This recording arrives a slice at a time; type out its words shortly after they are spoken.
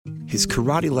his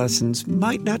karate lessons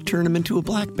might not turn him into a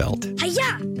black belt.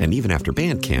 Hi-ya! And even after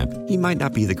band camp, he might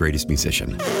not be the greatest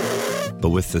musician.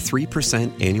 But with the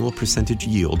 3% annual percentage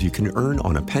yield you can earn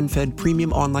on a PenFed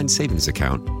premium online savings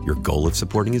account, your goal of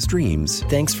supporting his dreams...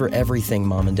 Thanks for everything,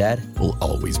 Mom and Dad. ...will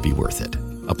always be worth it.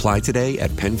 Apply today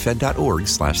at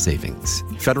PenFed.org/savings.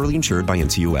 Federally insured by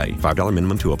NCUA. $5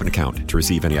 minimum to open account. To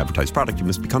receive any advertised product, you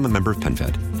must become a member of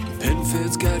PenFed.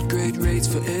 PenFed's got great rates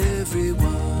for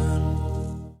everyone.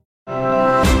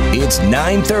 It's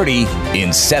 930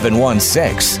 in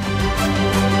 716.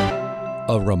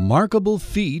 A remarkable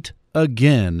feat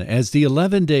again as the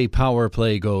 11-day power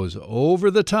play goes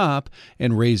over the top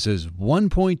and raises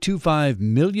 $1.25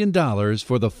 million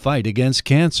for the fight against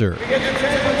cancer.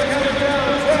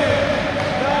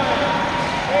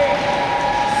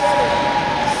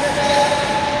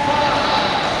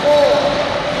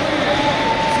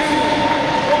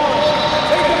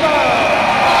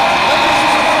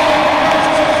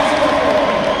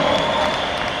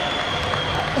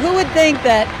 Who would think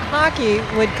that hockey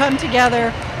would come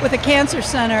together with a cancer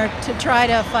center to try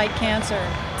to fight cancer?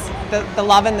 The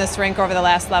love in this rink over the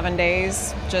last 11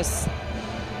 days,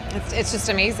 it's just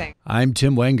amazing. I'm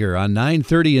Tim Wenger on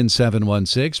 930 in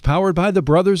 716, powered by the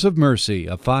Brothers of Mercy,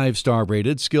 a 5-star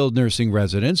rated skilled nursing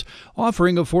residence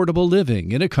offering affordable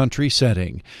living in a country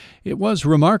setting. It was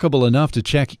remarkable enough to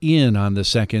check in on the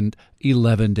second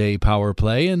 11-day power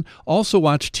play and also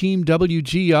watch Team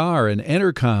WGR and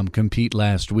Entercom compete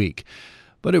last week.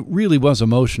 But it really was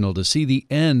emotional to see the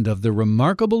end of the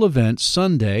remarkable event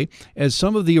Sunday as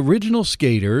some of the original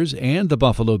skaters and the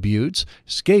Buffalo Buttes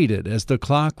skated as the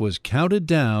clock was counted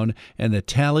down and the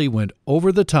tally went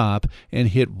over the top and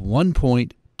hit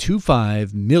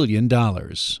 $1.25 million.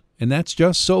 And that's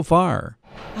just so far.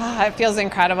 It feels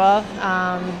incredible.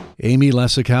 Amy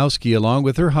Lesikowski, along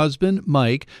with her husband,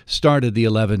 Mike, started the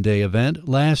 11-day event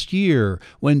last year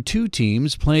when 2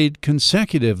 teams played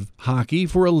consecutive hockey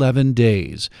for 11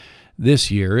 days. This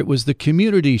year, it was the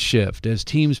community shift as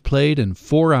teams played in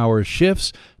 4-hour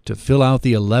shifts to fill out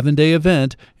the 11-day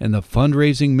event, and the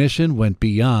fundraising mission went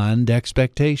beyond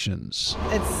expectations.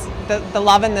 It's the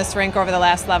love in this rink over the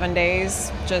last 11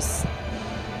 days,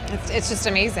 It's just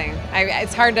amazing.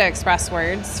 It's hard to express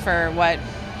words for what,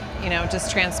 just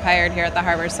transpired here at the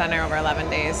Harbor Center over 11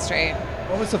 days straight.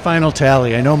 What was the final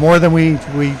tally? I know more than we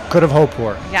could have hoped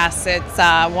for. Yes, it's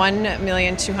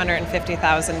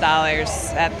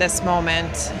 $1,250,000 at this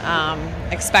moment.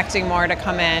 Expecting more to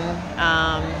come in,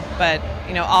 but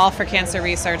all for cancer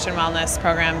research and wellness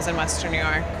programs in Western New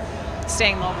York.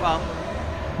 Staying local.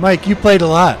 Mike, you played a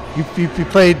lot. You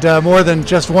played more than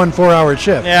just one 4-hour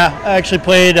shift. Yeah, I actually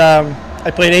played.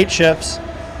 I played 8 shifts,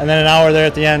 and then an hour there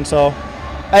at the end. So,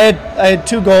 I had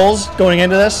 2 goals going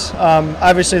into this.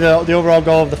 Obviously, the overall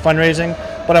goal of the fundraising,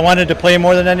 but I wanted to play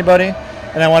more than anybody,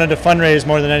 and I wanted to fundraise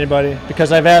more than anybody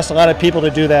because I've asked a lot of people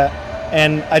to do that,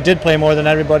 and I did play more than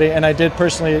everybody, and I did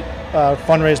personally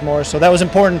fundraise more. So that was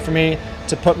important for me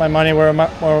to put my money where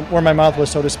my mouth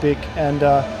was, so to speak, and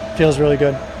feels really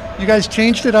good. You guys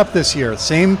changed it up this year.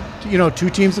 Same, 2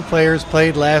 teams of players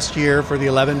played last year for the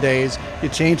 11 days. You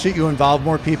changed it, you involved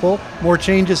more people. More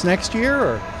changes next year?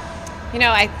 Or?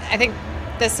 I think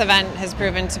this event has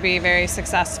proven to be very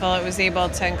successful. It was able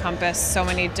to encompass so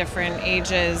many different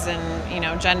ages and,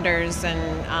 genders.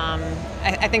 And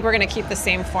I think we're going to keep the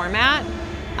same format.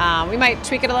 We might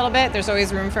tweak it a little bit. There's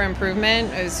always room for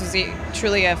improvement. This was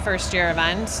truly a first-year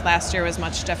event. Last year was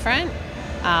much different.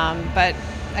 But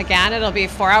again, it'll be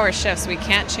 4-hour shifts. We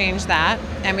can't change that,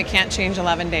 and we can't change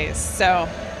 11 days. So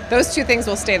those 2 things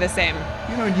will stay the same.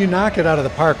 You knock it out of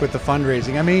the park with the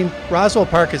fundraising. I mean, Roswell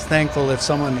Park is thankful if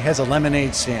someone has a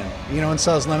lemonade stand, and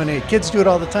sells lemonade. Kids do it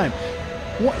all the time.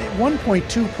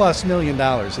 $1.2+ million,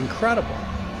 incredible.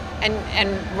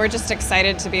 And we're just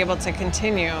excited to be able to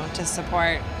continue to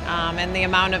support. And the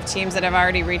amount of teams that have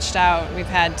already reached out. We've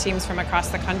had teams from across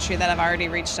the country that have already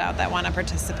reached out that want to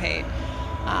participate.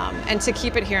 And to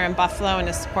keep it here in Buffalo and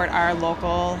to support our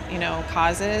local,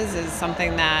 causes is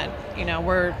something that,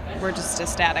 we're just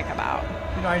ecstatic about.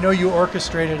 I know you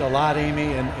orchestrated a lot,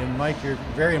 Amy, and Mike, you're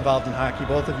very involved in hockey.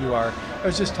 Both of you are. I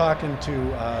was just talking to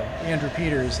Andrew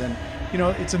Peters, and,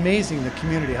 it's amazing the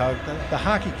community, how the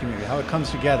hockey community, how it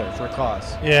comes together for a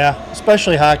cause. Yeah,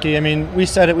 especially hockey. I mean,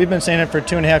 we've been saying it for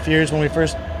 2.5 years when we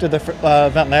first did the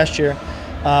event last year.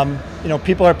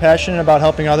 People are passionate about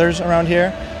helping others around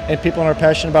here, and people are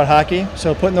passionate about hockey.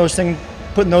 So putting those 2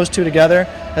 together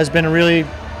has been a really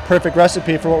perfect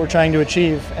recipe for what we're trying to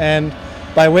achieve. And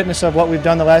by witness of what we've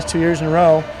done the last 2 years in a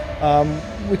row,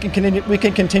 we can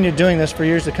continue doing this for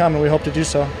years to come, and we hope to do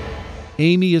so.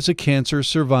 Amy is a cancer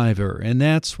survivor, and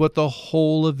that's what the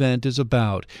whole event is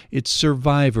about. It's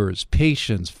survivors,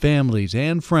 patients, families,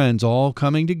 and friends all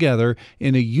coming together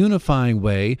in a unifying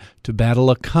way to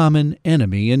battle a common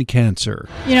enemy in cancer.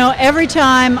 You know, every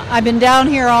time I've been down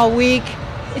here all week,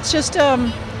 it's just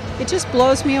it just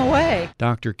blows me away.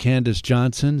 Dr. Candace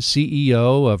Johnson,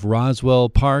 CEO of Roswell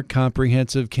Park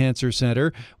Comprehensive Cancer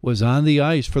Center, was on the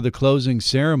ice for the closing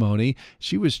ceremony.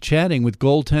 She was chatting with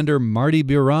goaltender Marty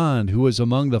Biron, who was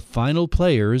among the final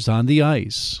players on the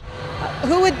ice.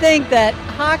 Who would think that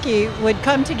hockey would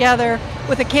come together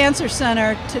with a cancer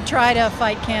center to try to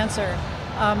fight cancer?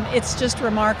 It's just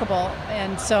remarkable,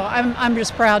 and so I'm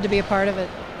just proud to be a part of it.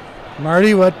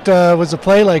 Marty, what was the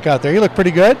play like out there? You look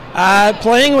pretty good.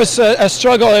 Playing was a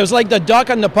struggle. It was like the duck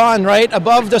on the pond, right?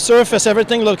 Above the surface,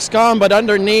 everything looks calm, but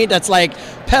underneath, it's like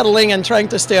pedaling and trying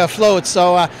to stay afloat.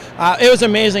 So it was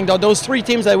amazing, though. Those three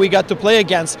teams that we got to play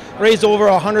against raised over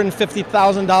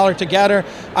 $150,000 together.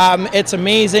 It's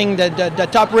amazing. The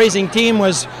top-raising team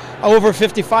was over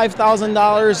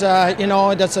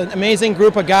 $55,000. That's an amazing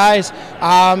group of guys.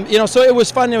 So it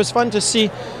was fun. It was fun to see,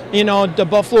 the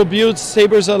Buffalo Buttes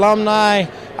Sabres alumni,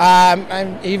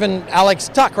 and even Alex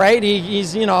Tuck, right?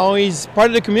 He's part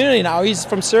of the community now. He's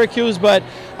from Syracuse, but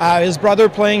his brother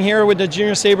playing here with the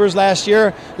Junior Sabres last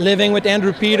year, living with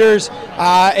Andrew Peters.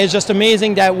 It's just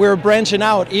amazing that we're branching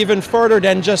out even further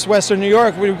than just Western New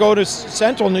York. We go to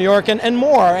Central New York and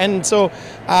more. And so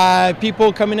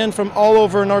people coming in from all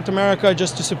over North America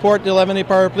just to support the 11A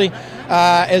Power Play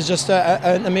is just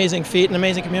an amazing feat, an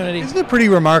amazing community. Isn't it pretty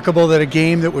remarkable that a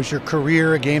game that was your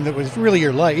career, a game that was really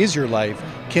your life, is your life,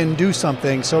 can do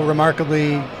something so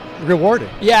remarkably rewarding?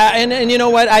 Yeah, and you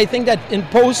know what? I think that in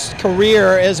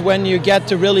post-career is when you get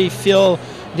to really feel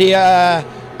the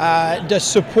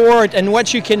support and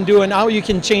what you can do and how you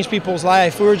can change people's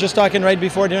life. We were just talking right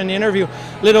before during the interview,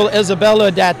 little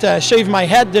Isabella that shaved my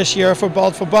head this year for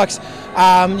Bald for Bucks.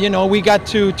 We got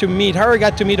to meet her,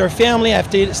 got to meet her family. I've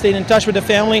stayed in touch with the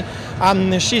family.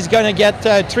 She's going to get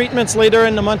treatments later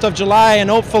in the month of July, and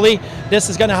hopefully this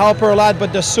is going to help her a lot.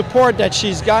 But the support that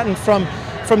she's gotten from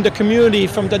the community,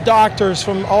 from the doctors,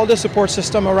 from all the support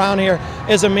system around here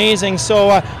is amazing.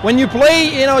 So when you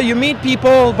play, you meet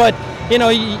people, but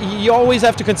you always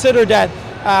have to consider that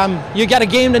you got a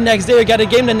game the next day, you got a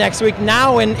game the next week.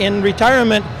 Now in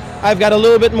retirement, I've got a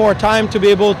little bit more time to be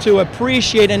able to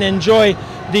appreciate and enjoy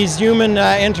these human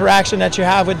interaction that you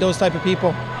have with those type of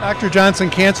people. Dr. Johnson,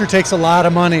 cancer takes a lot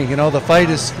of money. The fight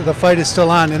is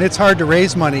still on, and it's hard to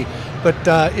raise money. But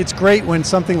it's great when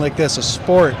something like this, a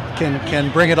sport, can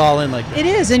bring it all in like that. It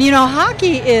is, and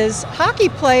hockey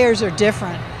players are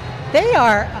different. They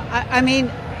are,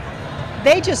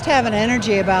 they just have an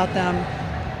energy about them.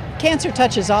 Cancer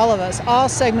touches all of us, all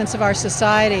segments of our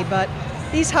society, but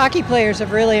these hockey players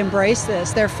have really embraced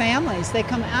this. Their families, they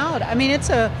come out.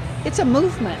 It's a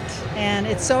movement, and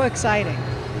it's so exciting.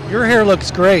 Your hair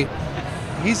looks great.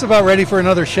 He's about ready for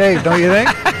another shave, don't you think?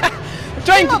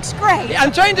 He looks great.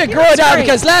 I'm trying to grow it out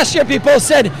because last year people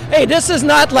said, hey, this is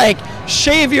not like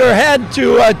shave your head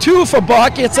to a 2 for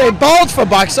buck, it's a bald for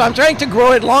buck. So I'm trying to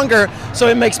grow it longer so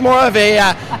it makes more of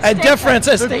a difference,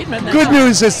 a statement. Good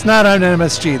news, it's not on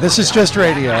MSG. This is just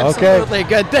radio, okay? Absolutely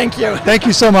good. Thank you. Thank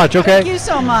you so much, okay? Thank you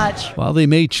so much. While they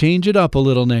may change it up a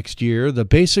little next year, the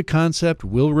basic concept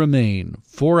will remain.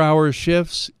 4-hour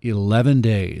shifts, 11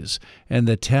 days. And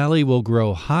the tally will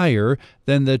grow higher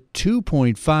than the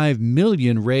 $2.5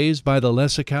 million raised by the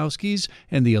Lesikowskis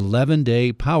and the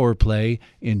 11-day power play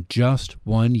in just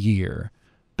 1 year.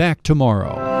 Back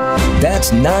tomorrow.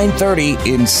 That's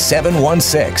 930 in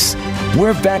 716.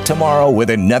 We're back tomorrow with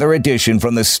another edition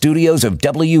from the studios of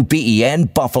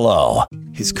WBEN Buffalo.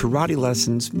 His karate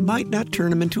lessons might not turn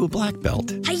him into a black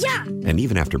belt. Hi-ya! And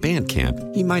even after band camp,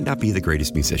 he might not be the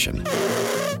greatest musician.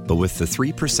 But with the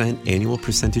 3% annual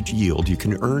percentage yield you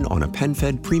can earn on a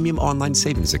PenFed premium online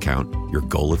savings account, your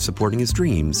goal of supporting his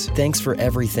dreams... Thanks for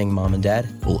everything, Mom and Dad.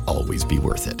 ...will always be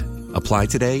worth it. Apply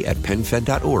today at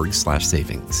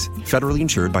PenFed.org/savings. Federally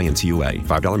insured by NCUA.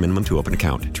 $5 minimum to open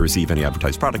account. To receive any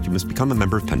advertised product, you must become a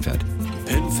member of PenFed.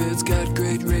 PenFed's got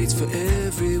great rates for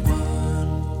everyone.